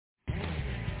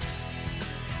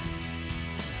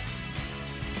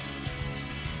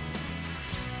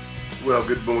Well,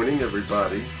 good morning,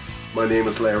 everybody. My name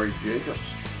is Larry Jacobs.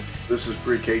 This is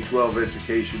Pre-K-12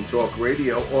 Education Talk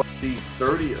Radio on the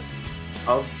 30th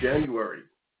of January,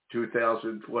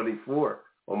 2024.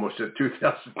 Almost at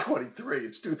 2023.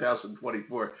 It's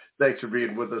 2024. Thanks for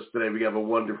being with us today. We have a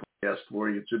wonderful guest for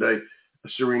you today.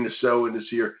 Serena Sowin is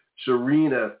here.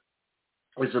 Serena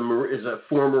is a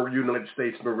former United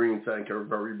States Marine. Thank her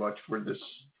very much for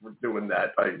doing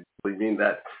that. I really mean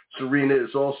that. Serena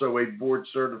is also a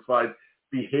board-certified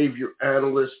behavior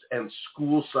analyst and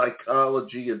school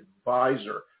psychology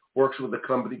advisor. Works with a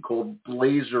company called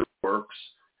Blazerworks,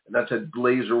 and that's at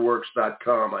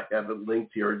Blazerworks.com. I have it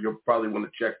linked here. You'll probably want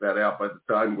to check that out by the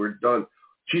time we're done.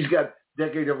 She's got a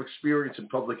decade of experience in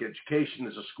public education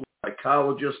as a school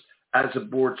psychologist, as a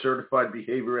board-certified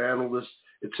behavior analyst,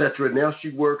 etc. Now she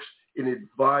works in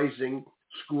advising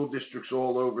school districts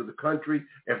all over the country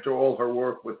after all her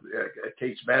work with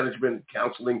case management,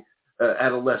 counseling,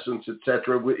 adolescents,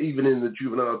 etc., even in the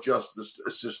juvenile justice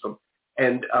system.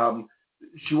 And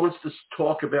she wants to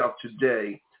talk about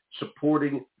today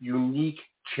supporting unique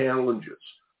challenges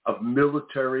of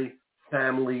military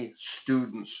family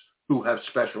students who have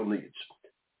special needs.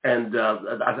 And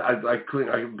I've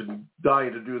been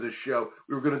dying to do this show.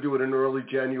 We were going to do it in early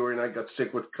January, and I got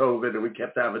sick with COVID, and we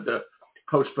kept having to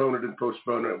postpone it,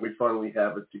 and we finally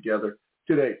have it together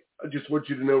today. I just want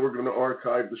you to know we're going to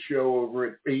archive the show over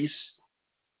at ace-ed.org,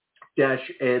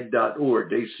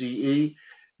 ace-ed.org.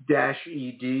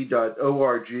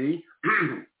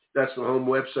 That's the home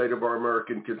website of our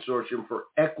American Consortium for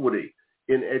Equity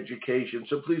in Education.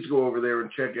 So please go over there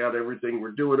and check out everything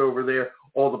we're doing over there.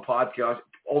 All the podcasts.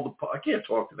 I can't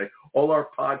talk today. All our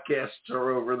podcasts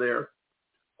are over there.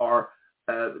 Our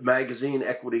magazine,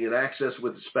 Equity and Access,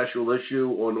 with a special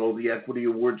issue on all the Equity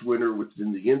Awards winner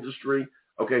within the industry.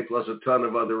 Okay, plus a ton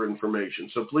of other information.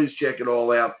 So please check it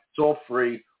all out. It's all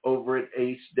free over at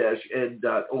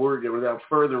ace-ed.org. And without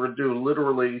further ado,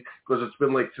 literally, because it's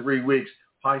been like 3 weeks,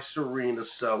 hi, Serena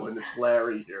Sowin. It's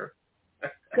Larry here.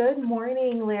 Good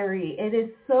morning, Larry. It is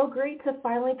so great to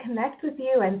finally connect with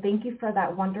you, and thank you for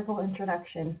that wonderful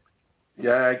introduction.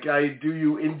 Yeah, I do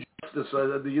you injustice.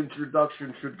 The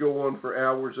introduction should go on for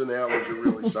hours and hours. You're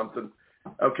really something.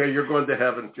 Okay, you're going to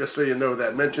heaven, just so you know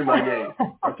that. Mention my name.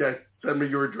 Okay, send me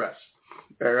your address.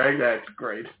 All right, that's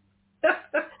great.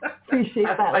 Appreciate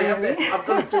that, Larry. I'm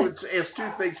going to ask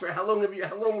two things. How long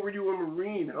were you a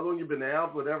Marine? How long you been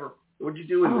out? Whatever. What'd you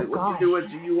do? What'd you do as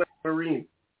a U.S. Marine?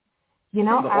 You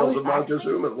know, I was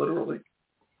Montezuma, literally.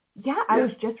 Yeah, I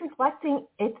was just reflecting.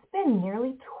 It's been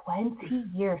nearly 20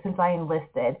 years since I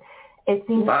enlisted. It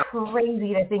seems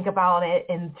crazy to think about it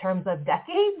in terms of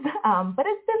decades, but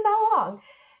it's been that long.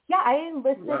 Yeah, I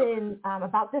enlisted in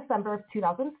about December of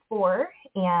 2004,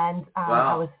 and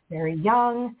I was very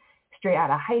young, straight out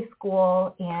of high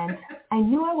school, and I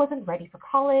knew I wasn't ready for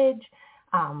college,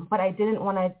 but I didn't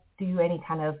want to do any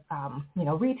kind of,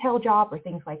 retail job or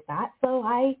things like that. So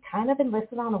I kind of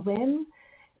enlisted on a whim,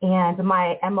 and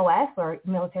my MOS, or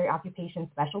military occupation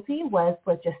specialty, was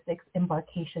logistics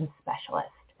embarkation specialist.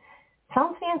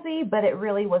 Sounds fancy, but it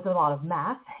really was a lot of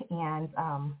math and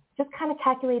just kind of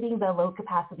calculating the load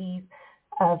capacities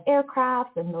of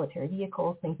aircraft and military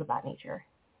vehicles, things of that nature.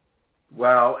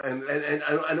 Wow, and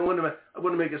I want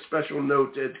to make a special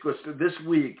note because this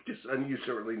week, and you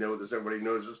certainly know this, everybody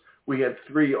knows this, we had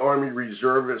 3 Army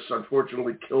reservists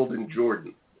unfortunately killed in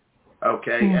Jordan.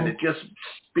 Okay, and it just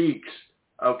speaks,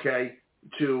 okay,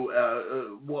 to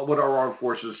what our armed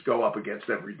forces go up against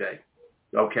every day.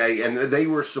 Okay, and they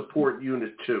were support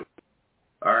unit 2.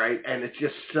 All right, and it's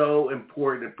just so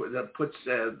important. That puts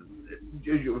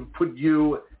you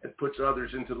and puts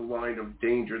others into the line of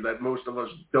danger that most of us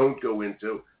don't go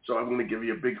into. So I'm going to give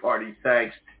you a big hearty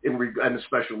thanks, and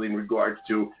especially in regards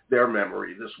to their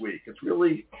memory this week. It's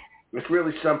really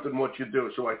something what you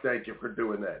do. So I thank you for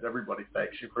doing that. Everybody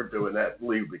thanks you for doing that.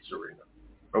 Believe me, Serena.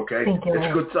 Okay, thank you.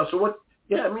 It's good stuff. So what?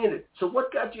 Yeah, I mean it. So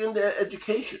what got you into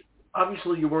education?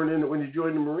 Obviously, you weren't in it when you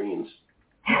joined the Marines.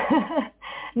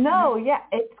 No, yeah,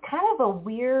 it's kind of a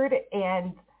weird,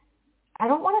 and I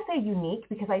don't want to say unique,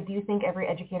 because I do think every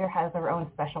educator has their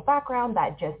own special background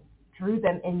that just drew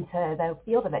them into the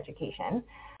field of education.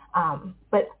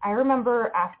 But I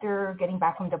remember after getting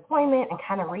back from deployment and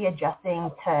kind of readjusting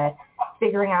to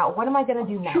figuring out what am I going to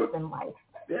do next in life.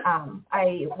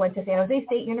 I went to San Jose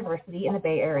State University in the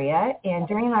Bay Area, and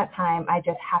during that time, I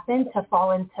just happened to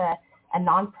fall into a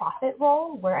nonprofit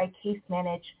role where I case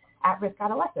manage at-risk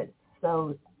adolescents.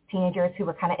 So teenagers who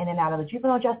were kind of in and out of the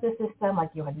juvenile justice system, like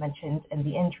you had mentioned in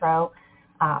the intro.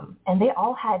 And they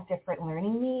all had different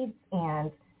learning needs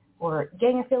and were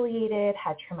gang affiliated,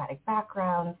 had traumatic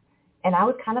backgrounds. And I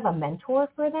was kind of a mentor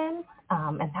for them.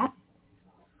 And that's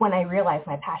when I realized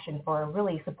my passion for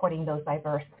really supporting those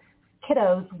diverse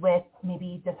kiddos with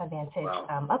maybe disadvantaged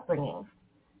upbringings.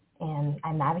 And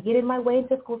I navigated my way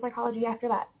into school psychology after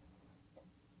that.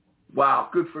 Wow,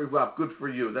 good for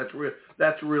you.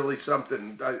 That's really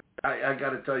something. I got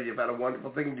to tell you, you've had a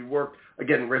wonderful thing. You worked,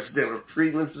 again, in residential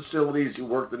treatment facilities. You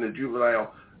worked in the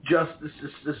juvenile justice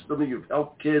system. You've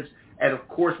helped kids. And, of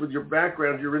course, with your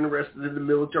background, you're interested in the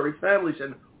military families.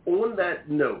 And on that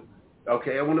note,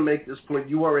 okay, I want to make this point.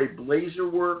 You are a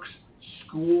Blazerworks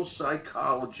school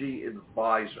psychology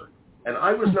advisor. And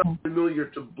I was not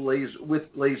familiar with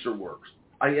Blazerworks.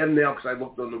 I am now because I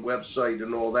looked on the website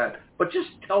and all that. But just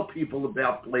tell people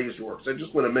about Blazerworks. I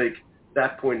just want to make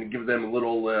that point and give them a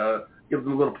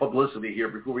little publicity here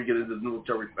before we get into the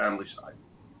military family side.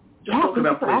 Just talk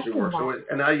about Blazerworks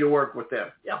and how you work with them.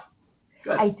 Yeah.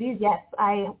 Good. I do, yes.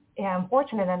 I am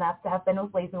fortunate enough to have been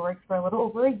with Blazerworks for a little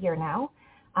over a year now.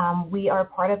 We are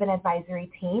part of an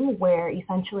advisory team where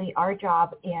essentially our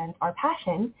job and our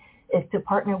passion is to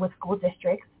partner with school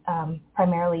districts,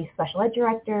 primarily special ed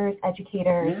directors,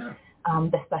 educators,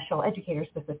 the special educators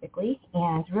specifically,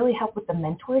 and really help with the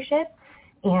mentorship.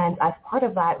 And as part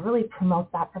of that, really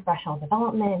promote that professional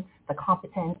development, the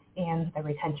competence, and the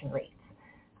retention rates.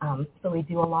 So we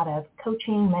do a lot of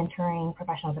coaching, mentoring,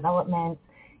 professional development,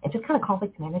 and just kind of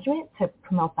conflict management to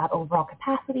promote that overall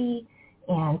capacity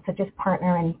and to just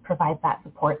partner and provide that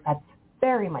support that's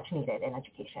very much needed in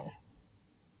education.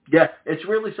 Yeah, it's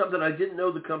really something I didn't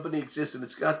know the company existed.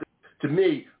 It's got, to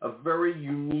me, a very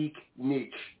unique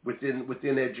niche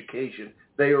within education.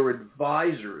 They are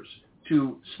advisors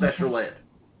to special ed,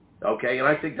 okay? And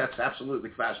I think that's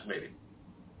absolutely fascinating,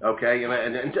 okay?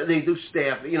 And they do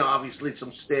staff, obviously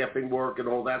some staffing work and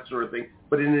all that sort of thing,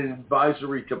 but in an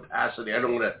advisory capacity. I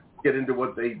don't want to get into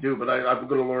what they do, but I'm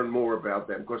going to learn more about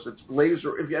them. Of course, it's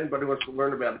if anybody wants to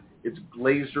learn about it, it's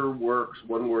Blazerworks,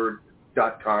 one word,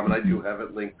 .com, and I do have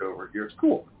it linked over here. It's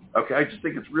cool. Okay, I just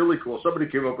think it's really cool. Somebody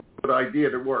came up with a good idea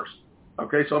that works.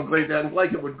 Okay, so I'm glad that I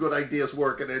like it when good ideas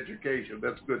work in education.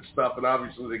 That's good stuff, and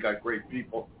obviously they got great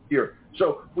people here.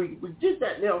 So we did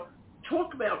that. Now,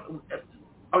 talk about,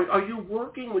 are you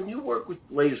working, when you work with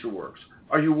Blazerworks,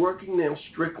 are you working now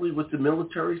strictly with the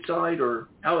military side, or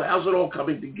how's it all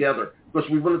coming together? Because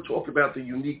we want to talk about the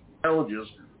unique challenges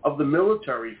of the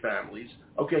military families,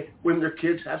 okay, when their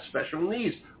kids have special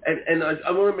needs. And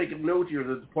I want to make a note here,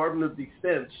 the Department of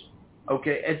Defense,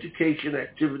 okay, education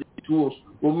activity tools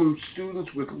will move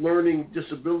students with learning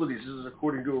disabilities, this is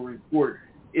according to a report,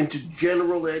 into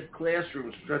general ed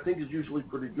classrooms, which I think is usually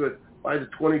pretty good, by the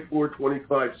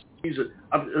 24-25 season,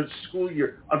 school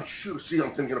year. I'm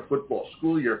thinking of football,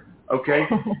 school year, okay?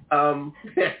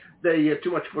 They had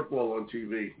too much football on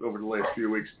TV over the last few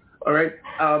weeks, all right?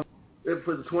 For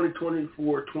the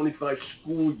 2024-25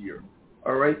 school year,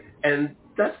 all right? And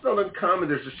that's not uncommon.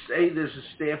 There's a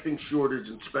staffing shortage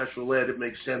in special ed. It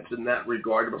makes sense in that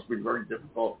regard. It must be very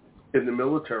difficult in the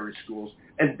military schools.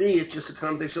 And B, it's just a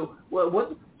combination.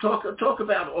 So, talk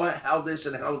about how this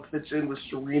and how it fits in with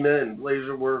Serena and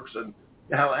Blazerworks and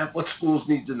what schools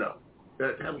need to know.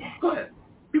 Go ahead.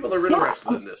 People are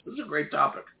interested in this. This is a great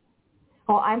topic.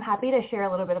 Well, I'm happy to share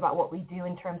a little bit about what we do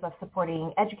in terms of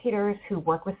supporting educators who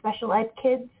work with special ed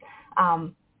kids.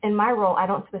 In my role, I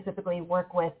don't specifically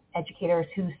work with educators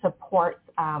who support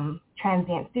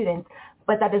transient students,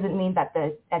 but that doesn't mean that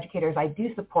the educators I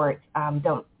do support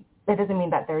that doesn't mean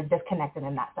that they're disconnected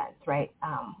in that sense, right?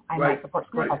 I might support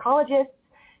school psychologists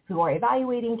who are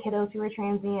evaluating kiddos who are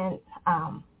transient.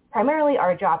 Primarily,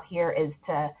 our job here is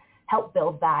to help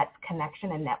build that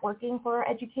connection and networking for our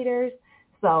educators.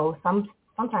 So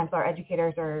sometimes our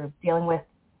educators are dealing with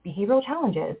behavioral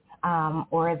challenges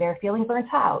or they're feeling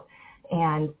burnt out.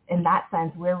 And in that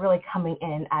sense, we're really coming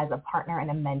in as a partner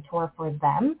and a mentor for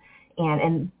them. And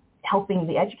in helping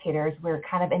the educators, we're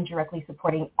kind of indirectly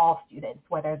supporting all students,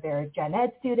 whether they're gen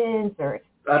ed students or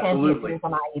transient students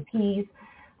on IEPs.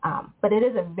 But it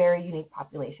is a very unique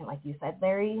population, like you said,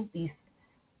 Larry. These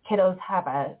kiddos have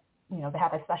they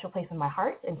have a special place in my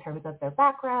heart in terms of their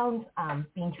background.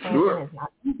 Being transient is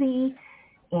not easy.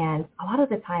 And a lot of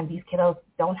the time, these kiddos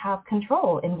don't have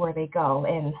control in where they go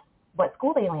and what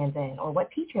school they land in or what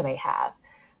teacher they have.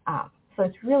 So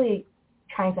it's really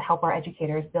trying to help our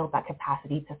educators build that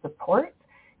capacity to support,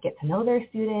 get to know their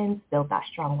students, build that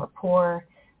strong rapport,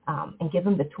 and give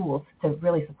them the tools to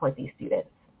really support these students.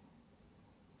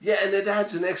 Yeah, and it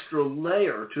adds an extra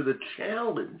layer to the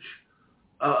challenge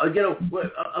of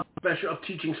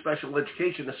teaching special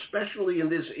education, especially in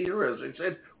this era, as I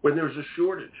said, when there's a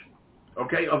shortage.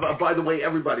 Okay, by the way,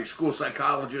 everybody, school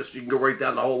psychologists, you can go right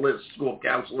down the whole list, school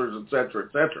counselors, et cetera,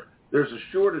 et cetera. There's a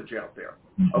shortage out there,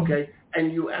 okay?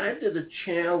 And you add to the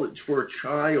challenge for a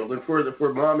child and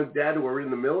for mom and dad who are in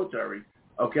the military,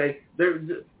 okay? They're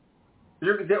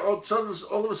all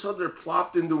of a sudden they're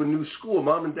plopped into a new school.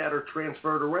 Mom and dad are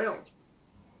transferred around.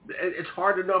 It's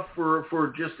hard enough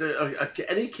for just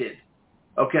any kid,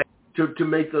 okay, to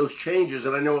make those changes.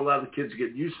 And I know a lot of the kids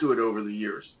get used to it over the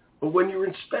years. But when you're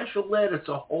in special ed, it's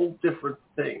a whole different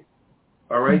thing,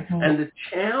 all right? And the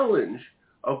challenge,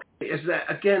 okay, is that,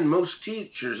 again, most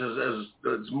teachers,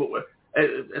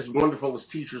 as wonderful as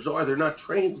teachers are, they're not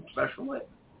trained in special ed.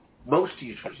 Most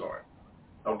teachers aren't,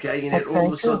 okay? And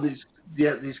all of a sudden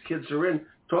these kids are in.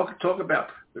 Talk about,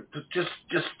 just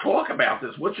talk about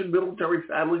this. What should military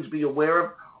families be aware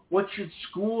of? What should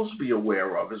schools be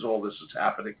aware of as all this is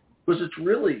happening? Because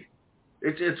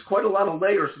it's quite a lot of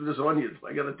layers to this onion,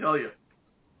 I got to tell you.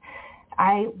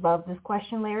 I love this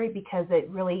question, Larry, because it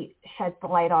really sheds the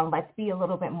light on let's be a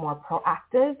little bit more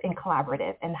proactive and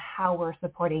collaborative in how we're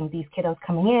supporting these kiddos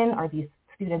coming in or these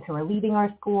students who are leaving our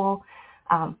school.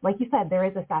 Like you said, there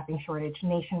is a staffing shortage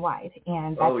nationwide,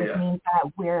 and that just means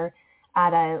that we're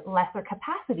at a lesser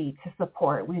capacity to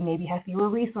support. We maybe have fewer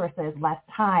resources, less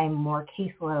time, more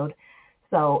caseload.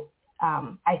 So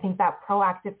I think that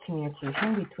proactive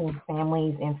communication between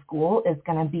families and school is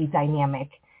going to be dynamic.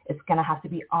 It's going to have to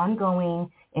be ongoing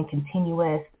and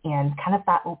continuous, and kind of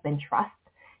that open trust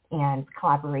and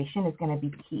collaboration is going to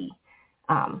be key.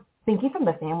 Thinking from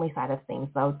the family side of things,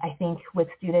 though, I think with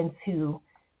students who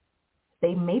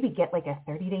they maybe get like a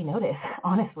 30-day notice.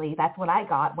 Honestly, that's what I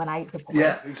got when I deployed.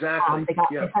 Yeah, exactly. They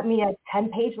sent me a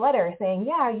 10-page letter saying,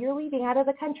 yeah, you're leaving out of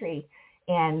the country.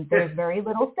 And there's very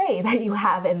little say that you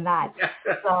have in that.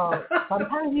 So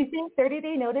sometimes you think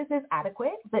 30-day notice is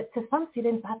adequate, but to some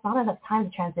students, that's not enough time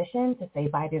to transition, to say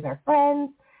bye to their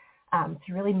friends,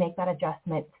 to really make that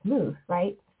adjustment smooth,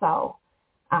 right? So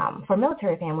for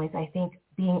military families, I think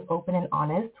being open and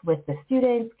honest with the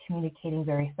students, communicating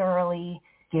very thoroughly,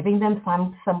 giving them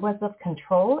some semblance of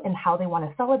control in how they want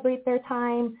to celebrate their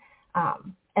time,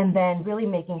 and then really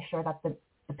making sure that the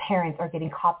parents are getting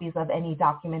copies of any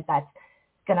document that's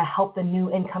going to help the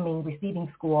new incoming receiving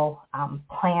school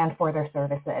plan for their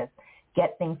services,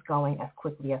 get things going as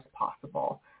quickly as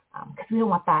possible. Because we don't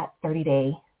want that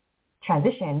 30-day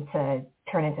transition to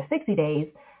turn into 60 days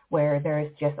where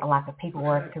there's just a lack of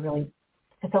paperwork to really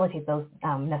facilitate those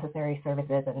necessary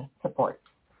services and support.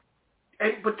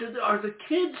 But are the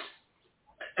kids,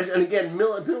 and again,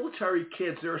 military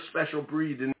kids, they're a special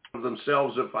breed in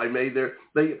themselves, if I may.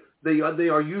 They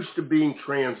are used to being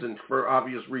transient for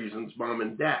obvious reasons, mom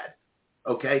and dad,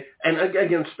 okay? And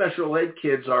again, special ed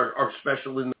kids are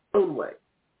special in their own way,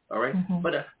 all right?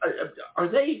 But is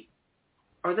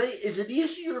it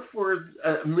easier for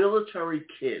a military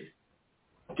kid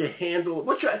to handle,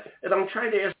 and I'm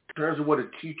trying to ask in terms of what a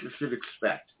teacher should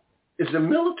expect. Is a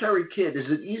military kid, is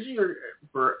it easier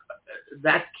for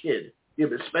that kid,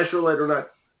 if it's special ed or not,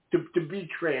 to be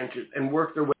transient and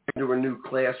work their way into a new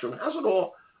classroom? How's it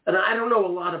all? And I don't know a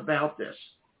lot about this,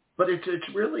 but it's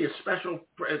really a special,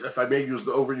 if I may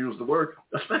overuse the word,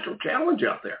 a special challenge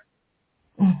out there.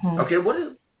 Okay,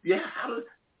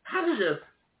 how does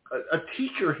a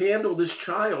teacher handle this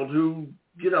child who,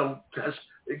 has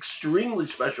extremely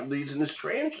special needs and is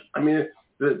transient? I mean,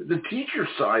 the teacher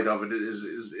side of it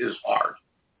is hard.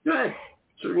 Go ahead.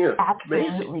 So,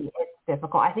 absolutely, it's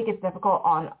difficult. I think it's difficult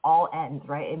on all ends,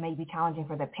 right? It may be challenging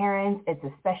for the parents. It's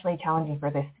especially challenging for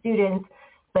the students,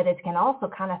 but it can also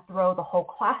kind of throw the whole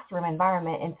classroom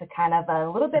environment into kind of a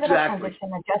little bit of a transition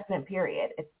adjustment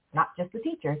period. It's not just the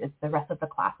teachers, it's the rest of the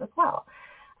class as well.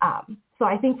 So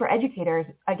I think for educators,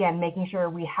 again, making sure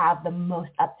we have the most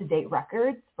up-to-date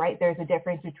records, right? There's a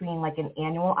difference between like an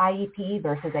annual IEP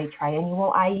versus a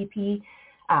triennial IEP.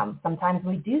 Sometimes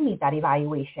we do need that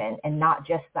evaluation and not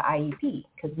just the IEP,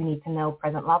 because we need to know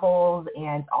present levels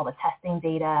and all the testing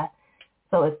data.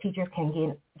 So if teachers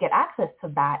can get access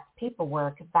to that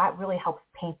paperwork, that really helps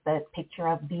paint the picture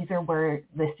of these are where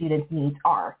the students' needs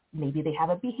are. Maybe they have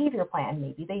a behavior plan,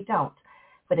 maybe they don't.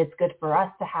 But it's good for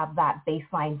us to have that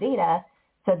baseline data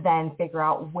to then figure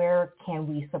out where can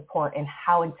we support and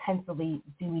how intensively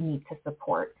do we need to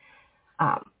support.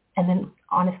 And then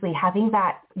honestly, having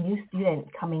that new student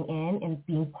coming in and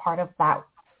being part of that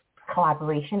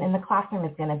collaboration in the classroom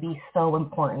is going to be so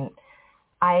important.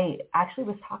 I actually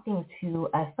was talking to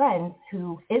a friend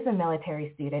who is a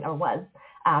military student, or was,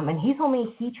 and he told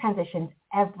me he transitioned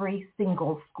every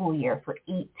single school year for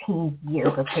 18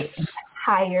 years of his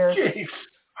entire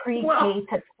pre-K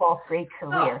to 12th grade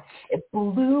career. It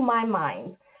blew my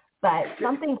mind. But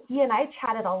something he and I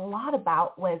chatted a lot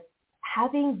about was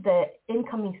having the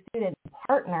incoming student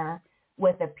partner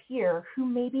with a peer who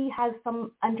maybe has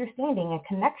some understanding and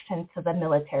connection to the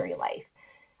military life.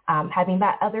 Having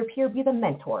that other peer be the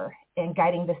mentor and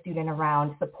guiding the student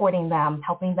around, supporting them,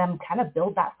 helping them kind of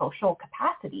build that social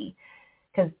capacity.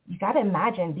 Because you got to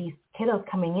imagine these kiddos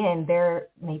coming in, they're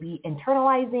maybe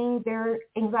internalizing their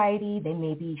anxiety. They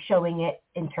may be showing it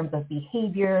in terms of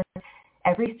behavior.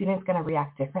 Every student's going to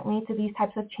react differently to these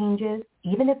types of changes,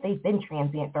 even if they've been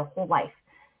transient their whole life.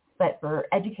 But for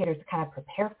educators to kind of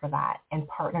prepare for that and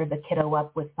partner the kiddo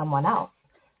up with someone else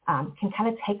can kind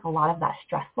of take a lot of that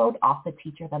stress load off the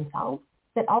teacher themselves,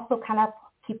 but also kind of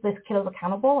keep these kiddos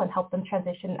accountable and help them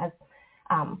transition as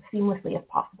seamlessly as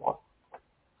possible.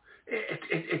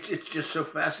 It's just so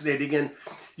fascinating. And,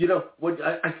 what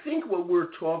I think what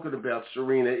we're talking about,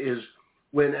 Serena, is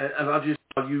when, and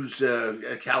I'll use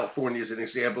California as an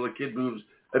example,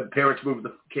 parents move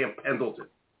to Camp Pendleton,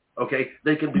 okay?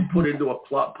 They can be put into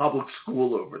a public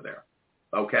school over there,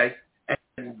 okay?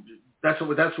 And that's what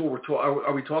we're talking.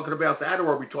 Are we talking about that, or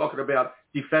are we talking about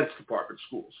Defense Department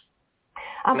schools?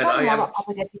 I'm talking more about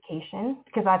public education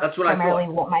because that's primarily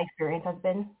what my experience has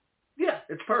been. Yeah,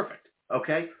 it's perfect.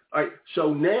 Okay. All right.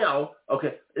 So now,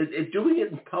 doing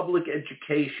it in public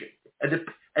education,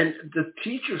 and the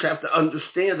teachers have to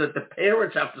understand that the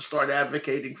parents have to start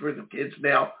advocating for the kids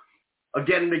now,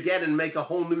 again and again, and make a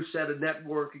whole new set of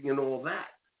networking and all that.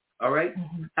 All right.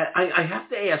 Mm-hmm. I have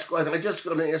to ask. I'm just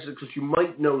going to ask it because you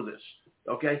might know this.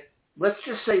 Okay. Let's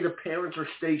just say the parents are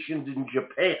stationed in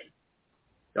Japan.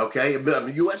 Okay,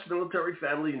 a U.S. military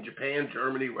family in Japan,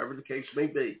 Germany, wherever the case may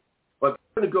be. But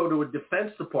they're going to go to a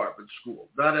Defense Department school,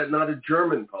 not a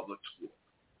German public school,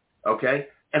 okay?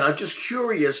 And I'm just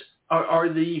curious,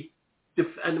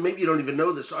 and maybe you don't even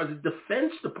know this, are the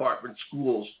Defense Department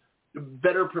schools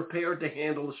better prepared to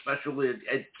handle a special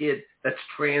ed kid that's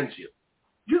transient?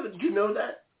 Do you know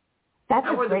that? That's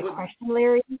a great question,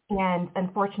 Larry. And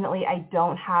unfortunately, I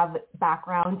don't have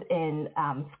background in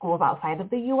schools outside of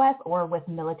the U.S. or with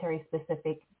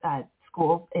military-specific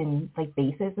schools in like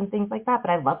bases and things like that.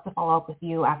 But I'd love to follow up with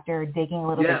you after digging a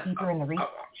little bit deeper in the research.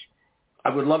 I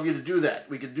would love you to do that.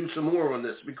 We could do some more on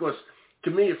this because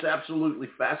to me it's absolutely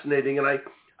fascinating. And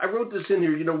I wrote this in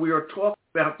here. We are talking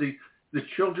about the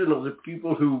children of the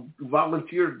people who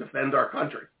volunteer to defend our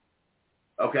country.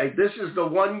 Okay, this is the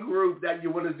one group that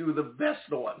you want to do the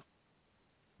best on.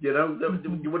 You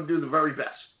want to do the very best.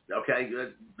 Okay,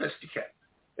 the best you can.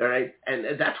 All right,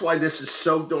 and that's why this is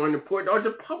so darn important. Are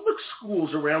the public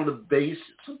schools around the bases?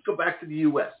 Let's go back to the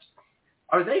U.S.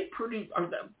 Are they pretty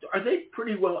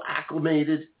well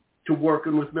acclimated to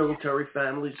working with military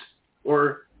families,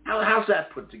 or how's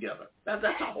that put together? That's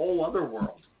a whole other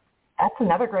world. That's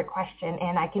another great question,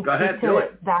 and I can speak to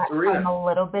that from a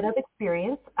little bit of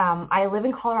experience. I live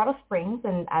in Colorado Springs,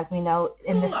 and as we know,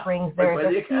 in the Springs, there's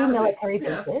a few military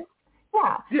bases.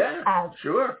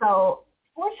 Sure. So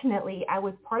fortunately, I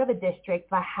was part of a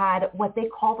district that had what they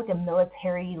called like a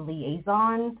military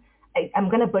liaison. I'm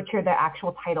going to butcher their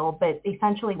actual title, but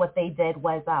essentially what they did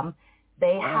was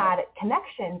they had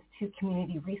connections to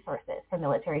community resources for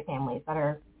military families that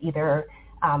are either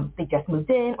they just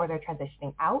moved in or they're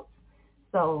transitioning out.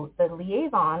 So the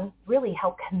liaison really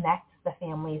helped connect the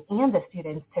families and the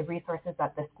students to resources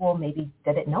that the school maybe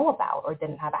didn't know about or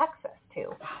didn't have access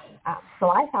to. So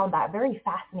I found that very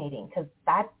fascinating because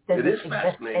that doesn't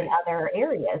exist in other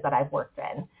areas that I've worked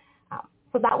in.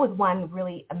 So that was one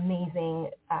really amazing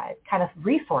kind of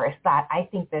resource that I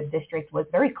think the district was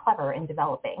very clever in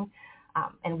developing.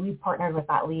 And we partnered with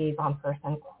that liaison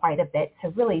person quite a bit to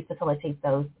really facilitate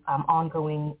those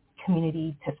ongoing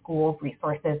community to school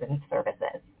resources and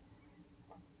services.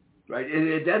 Right,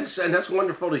 and that's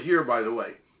wonderful to hear, by the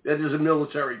way. That is a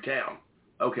military town,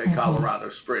 okay,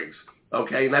 Colorado Springs,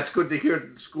 okay, and that's good to hear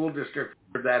the school district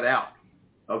figured that out,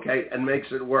 okay, and makes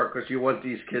it work because you want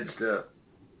these kids to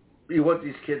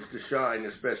shine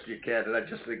as best you can, and I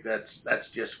just think that's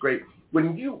just great. What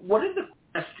are the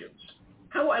questions?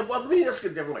 Let me ask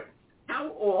it a different way. How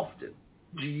often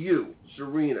do you,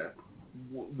 Serena,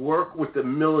 work with the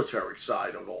military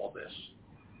side of all this?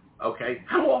 Okay,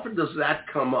 how often does that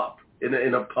come up in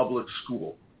a public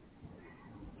school?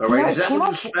 All right, is that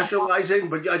what you specialize in?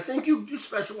 But I think you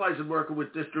specialize in working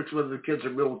with districts whether the kids are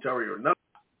military or not.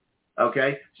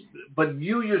 Okay, but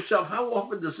you yourself, how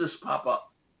often does this pop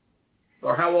up?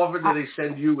 Or how often do they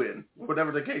send you in,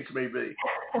 whatever the case may be?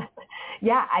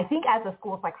 Yeah, I think as a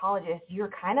school psychologist,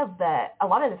 you're kind of a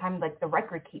lot of the time, like the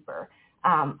record keeper.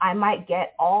 I might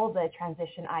get all the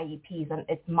transition IEPs, and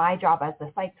it's my job as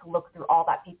the psych to look through all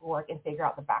that paperwork and figure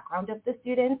out the background of the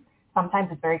students. Sometimes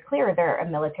it's very clear they're a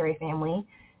military family,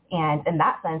 And in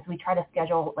that sense, we try to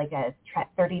schedule like a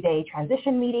 30-day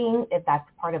transition meeting if that's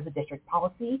part of the district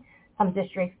policy. Some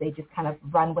districts, they just kind of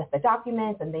run with the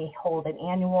documents and they hold an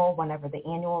annual whenever the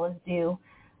annual is due.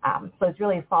 So it's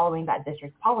really following that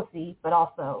district policy, but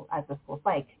also as the school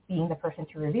psych, being the person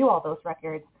to review all those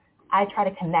records, I try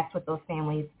to connect with those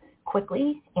families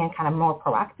quickly and kind of more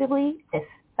proactively,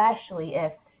 especially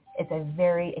if it's a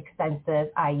very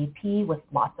extensive IEP with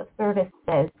lots of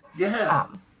services. Yeah.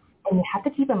 And you have to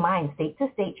keep in mind,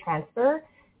 state-to-state transfer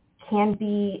can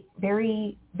be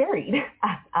very varied.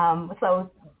 So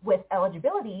with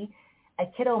eligibility, a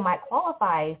kiddo might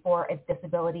qualify for a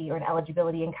disability or an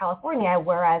eligibility in California,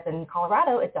 whereas in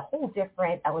Colorado, it's a whole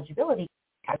different eligibility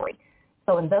category.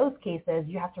 So in those cases,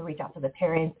 you have to reach out to the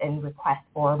parents and request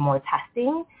for more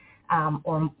testing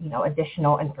or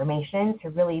additional information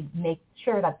to really make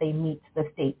sure that they meet the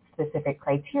state-specific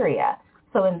criteria.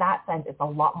 So in that sense, it's a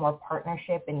lot more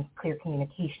partnership and clear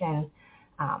communication.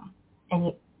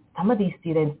 And some of these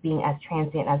students, being as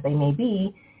transient as they may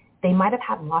be, they might have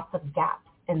had lots of gaps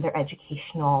in their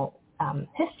educational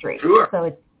history. Sure.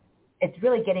 So it's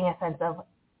really getting a sense of,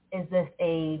 is this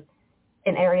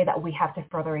an area that we have to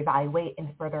further evaluate and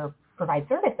further provide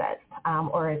services?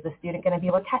 Or is the student going to be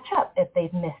able to catch up if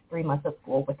they've missed 3 months of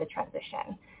school with the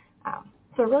transition?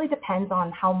 So it really depends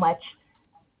on how much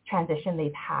transition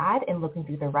they've had and looking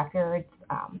through the records.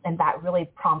 And that really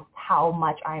prompts how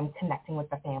much I'm connecting with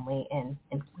the family and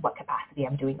what capacity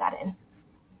I'm doing that in.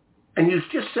 And you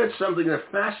just said something that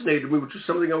fascinated me, which is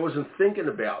something I wasn't thinking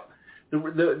about.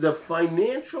 The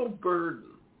financial burden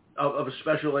of a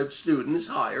special ed student is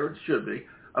higher. It should be,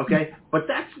 okay? But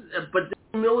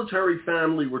the military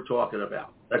family we're talking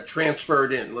about that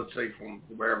transferred in, let's say from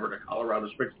wherever to Colorado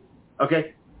Springs,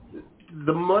 okay?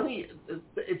 The money,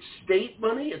 it's state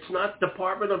money. It's not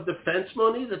Department of Defense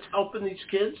money that's helping these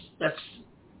kids. It's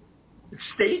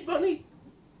state money.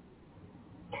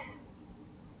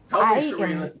 Help me,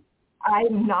 Serena.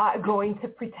 I'm not going to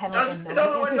pretend like I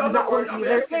know. No, not work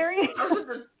either, Larry.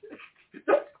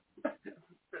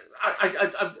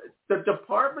 The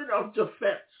Department of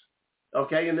Defense,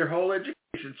 okay, in their whole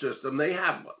education system, they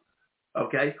have one,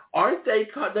 okay? Aren't they?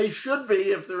 They should be.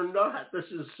 If they're not, this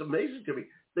is amazing to me.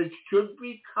 They should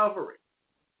be covering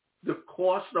the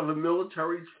cost of a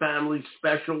military family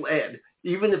special ed,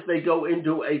 even if they go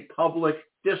into a public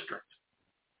district,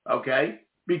 okay?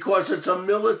 Because it's a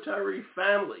military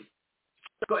family.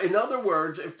 In other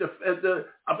words,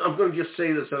 I'm going to just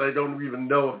say this, and I don't even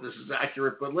know if this is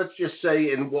accurate, but let's just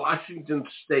say in Washington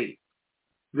State,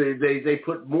 they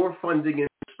put more funding in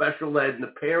special ed, and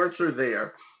the parents are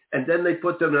there, and then they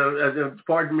put them,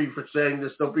 pardon me for saying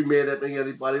this, don't be mad at me,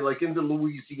 anybody, like into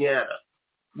Louisiana,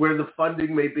 where the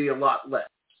funding may be a lot less.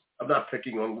 I'm not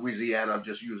picking on Louisiana, I'm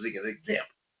just using an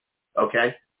example,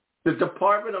 okay? The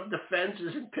Department of Defense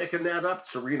isn't picking that up.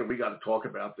 Serena, we got to talk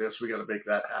about this. We got to make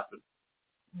that happen.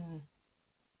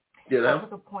 You know? That's a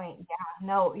good point. Yeah,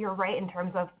 no, you're right in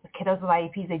terms of kiddos with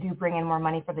IEPs, they do bring in more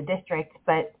money for the district,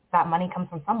 but that money comes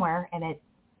from somewhere, and it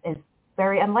is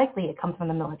very unlikely it comes from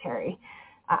the military.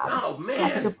 Oh, man.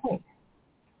 That's a good point.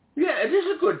 Yeah, it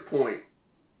is a good point.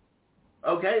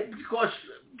 Okay? Because,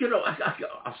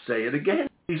 I'll say it again.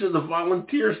 These are the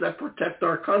volunteers that protect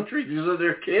our country. These are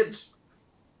their kids.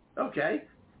 Okay?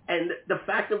 And the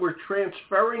fact that we're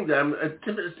transferring them,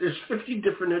 there's 50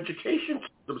 different education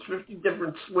systems, 50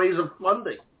 different ways of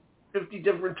funding, 50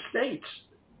 different states.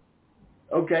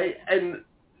 Okay? And,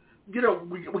 we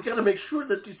got to make sure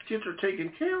that these kids are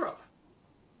taken care of.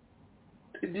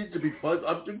 It needs to be fun.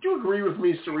 Do you agree with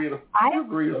me, Serena? I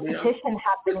agree with me. Petition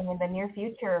happening in the near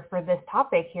future for this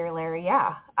topic here, Larry.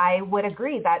 Yeah, I would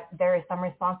agree that there is some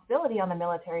responsibility on the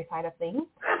military side of things.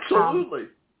 Absolutely.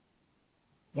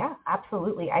 Yeah,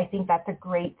 absolutely. I think that's a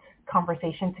great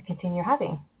conversation to continue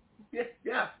having.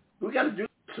 Yeah. We got to do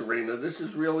this, Serena. This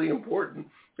is really important.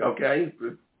 Okay?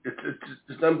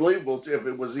 It's unbelievable if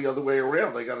it was the other way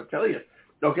around, I got to tell you.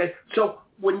 Okay? So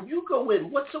when you go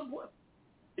in,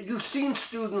 you've seen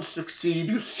students succeed.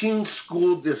 You've seen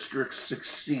school districts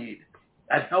succeed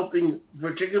at helping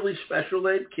particularly special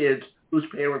ed kids whose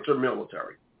parents are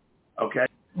military. Okay?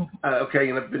 Okay,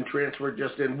 and have been transferred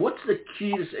just in. What's the key?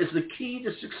 Is the key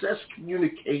to success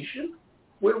communication?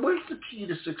 Where's the key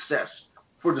to success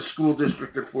for the school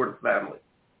district and for the family?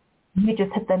 You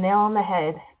just hit the nail on the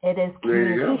head. It is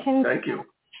communication. There you go.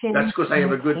 Thank you. That's because I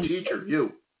have a good teacher.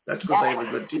 That's because I have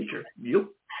a good teacher.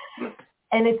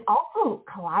 And it's also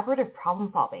collaborative problem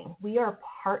solving. We are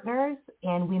partners,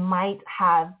 and we might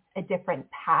have a different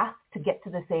path to get to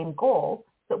the same goal,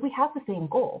 but we have the same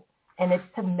goal. And it's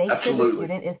to make sure the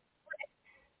student is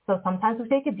supported. So sometimes we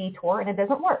take a detour and it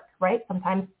doesn't work, right?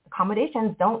 Sometimes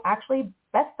accommodations don't actually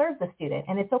best serve the student,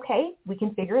 and it's okay. We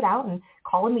can figure it out and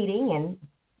call a meeting and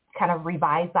kind of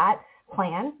revise that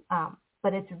plan.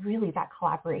 But it's really that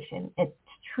collaboration. It's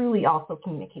truly also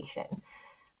communication.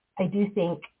 I do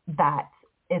think that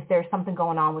if there's something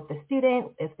going on with the student,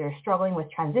 if they're struggling with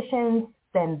transitions,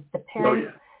 then the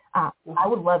parents, I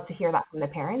would love to hear that from the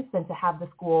parents than to have the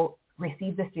school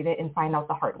receive the student and find out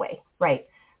the hard way, right?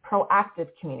 Proactive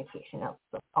communication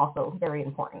is also very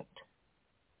important.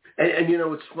 And you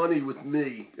know, it's funny with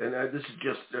me, and this is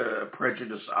just a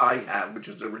prejudice I have, which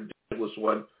is a ridiculous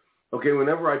one. Okay,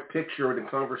 whenever I picture in a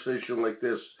conversation like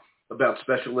this about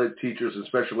special ed teachers and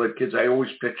special ed kids, I always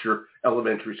picture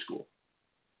elementary school.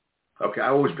 Okay, I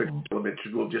always picture elementary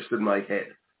school just in my head.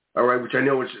 All right, which I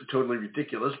know is totally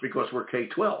ridiculous because we're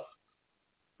K-12.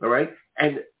 All right,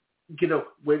 and you know,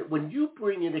 when you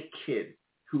bring in a kid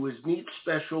who needs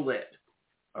special ed,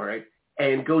 all right,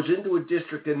 and goes into a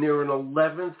district and they're an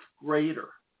 11th grader,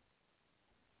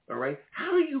 all right,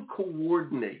 how do you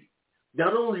coordinate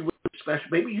not only with the special,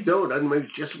 maybe you don't, I mean, maybe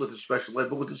just with the special ed,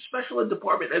 but with the special ed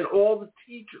department and all the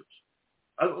teachers?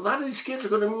 A lot of these kids are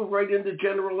going to move right into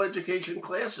general education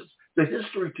classes. The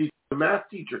history teacher, the math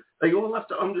teacher, they all have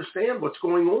to understand what's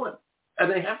going on. And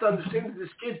they have to understand that this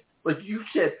kid, like you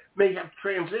said, may have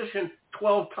transitioned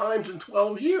 12 times in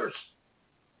 12 years.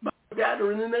 My dad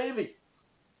are in the Navy.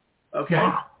 Okay?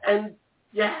 Yeah. And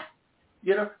yeah,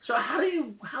 you know, so how do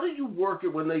you work it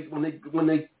when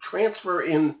they transfer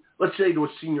in, let's say, to a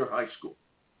senior high school,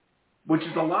 which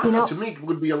is a lot, to me,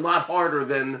 would be a lot harder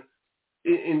than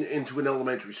into an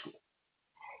elementary school.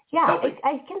 Yeah,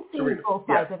 I can see both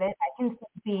sides of it. I can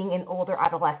see being an older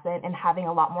adolescent and having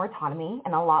a lot more autonomy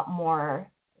and a lot more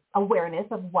awareness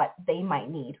of what they might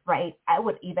need, right? I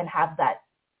would even have that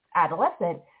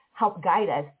adolescent help guide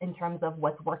us in terms of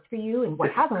what's worked for you and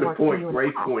what hasn't worked for you.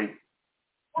 Great point.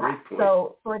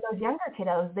 So for those younger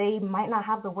kiddos, they might not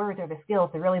have the words or the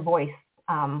skills to really voice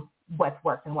what's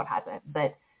worked and what hasn't.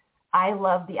 But I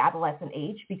love the adolescent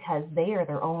age because they are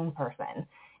their own person.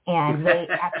 And they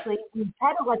actually, we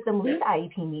try to let them lead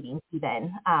IEP meetings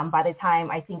even. By the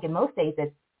time, I think in most states,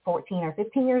 it's 14 or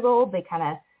 15 years old, they kind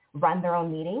of run their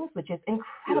own meetings, which is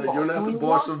incredible. Yeah, you're not the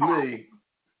boss of me.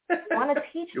 We want to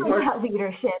teach them that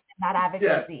leadership and that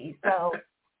advocacy. Yeah. So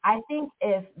I think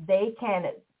if they can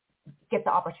get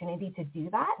the opportunity to do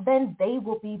that, then they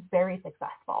will be very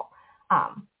successful.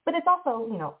 But it's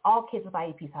also, you know, all kids with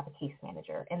IEPs have a case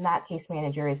manager, and that case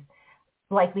manager is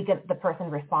likely the person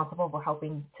responsible for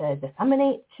helping to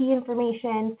disseminate key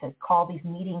information, to call these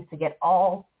meetings to get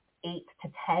all 8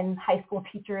 to 10 high school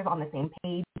teachers on the same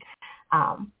page.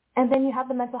 And then you have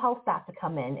the mental health staff to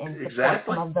come in and support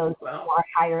some of those more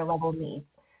higher level needs.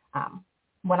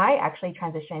 When I actually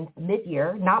transitioned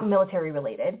mid-year, not military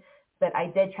related, but I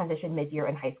did transition mid-year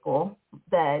in high school,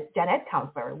 the gen ed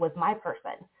counselor was my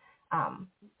person.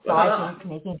 So I think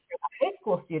making sure the high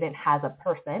school student has a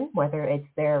person, whether it's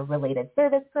their related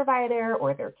service provider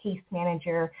or their case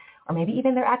manager, or maybe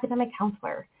even their academic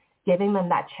counselor, giving them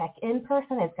that check-in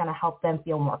person is going to help them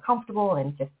feel more comfortable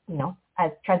and just, you know,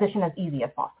 transition as easy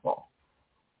as possible.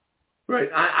 Right.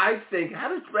 I think, how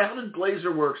did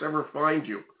Blazerworks ever find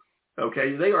you?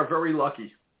 Okay, they are very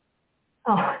lucky.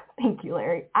 Oh, thank you,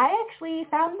 Larry. I actually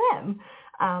found them.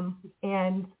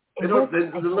 And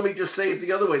let me just say it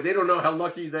the other way. They don't know how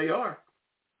lucky they are.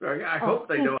 I hope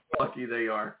they know how lucky they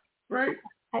are. Right?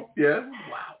 Yeah?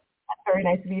 Wow. That's very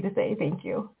nice of you to say. Thank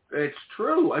you. It's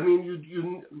true. I mean,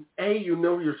 you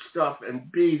know your stuff,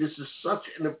 and B, this is such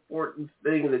an important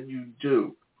thing that you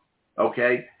do.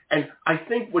 Okay? And I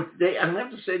think and I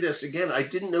have to say this again, I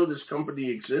didn't know this company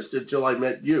existed until I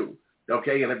met you.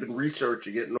 Okay? And I've been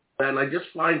researching it, and I just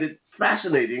find it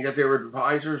fascinating that they're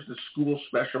advisors to school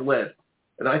special ed.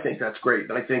 And I think that's great.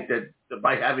 And I think that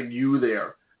by having you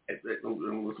there,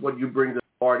 and with what you bring to the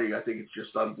party, I think it's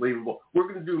just unbelievable. We're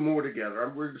going to do more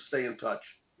together. We're going to stay in touch.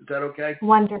 Is that okay?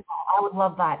 Wonderful. I would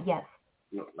love that, yes.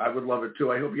 I would love it,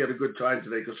 too. I hope you had a good time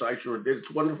today, because I sure did.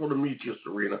 It's wonderful to meet you,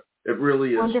 Serena. It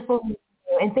really is. Wonderful to meet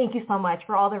you. And thank you so much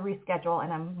for all the reschedule.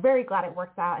 And I'm very glad it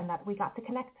worked out and that we got to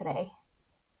connect today.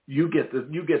 You get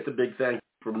the big thank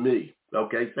you from me,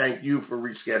 okay? Thank you for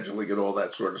rescheduling and all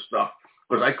that sort of stuff,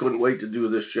 because I couldn't wait to do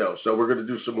this show. So we're going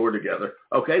to do some more together.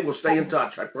 Okay? We'll stay in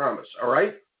touch, I promise. All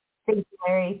right? Thank you,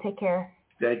 Larry. Take care.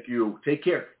 Thank you. Take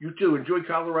care. You too. Enjoy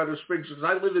Colorado Springs, because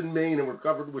I live in Maine and we're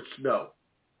covered with snow.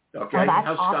 Okay? Oh, that's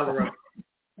How's awesome. Colorado?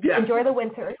 Yeah. Enjoy the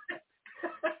winter.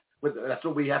 But that's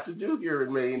what we have to do here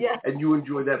in Maine, yeah. And you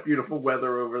enjoy that beautiful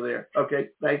weather over there. Okay?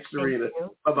 Thanks, Serena.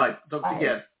 Thank Bye-bye. Talk to you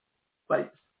again. Bye.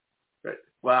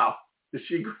 Wow.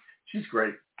 She's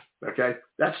great. Okay?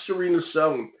 That's Serena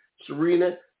Sowin.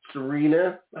 Serena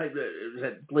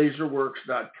at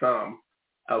Blazerworks.com.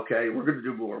 Okay? We're going to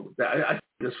do more with that. I find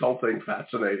this whole thing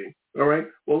fascinating. All right?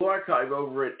 We'll archive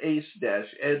over at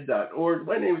ace-ed.org.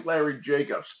 My name is Larry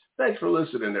Jacobs. Thanks for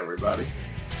listening, everybody.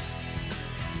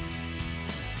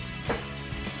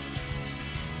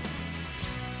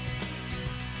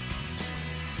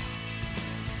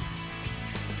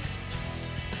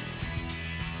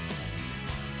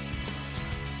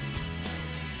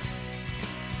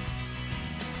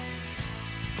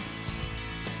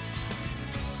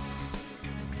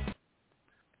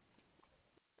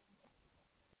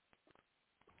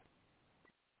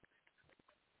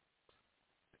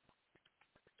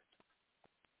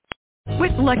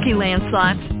 With Lucky Land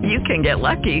Slots, you can get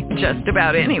lucky just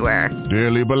about anywhere.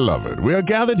 Dearly beloved, we are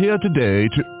gathered here today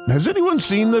to... Has anyone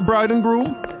seen the bride and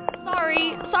groom?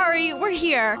 Sorry, we're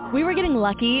here. We were getting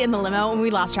lucky in the limo and we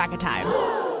lost track of time.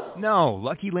 No,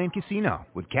 Lucky Land Casino,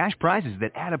 with cash prizes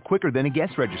that add up quicker than a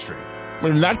guest registry.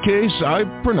 In that case, I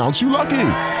pronounce you lucky.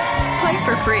 Play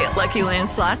for free at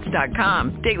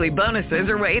LuckyLandSlots.com. Daily bonuses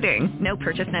are waiting. No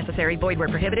purchase necessary. Void where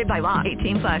prohibited by law.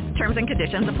 18+. Terms and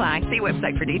conditions apply. See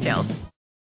website for details.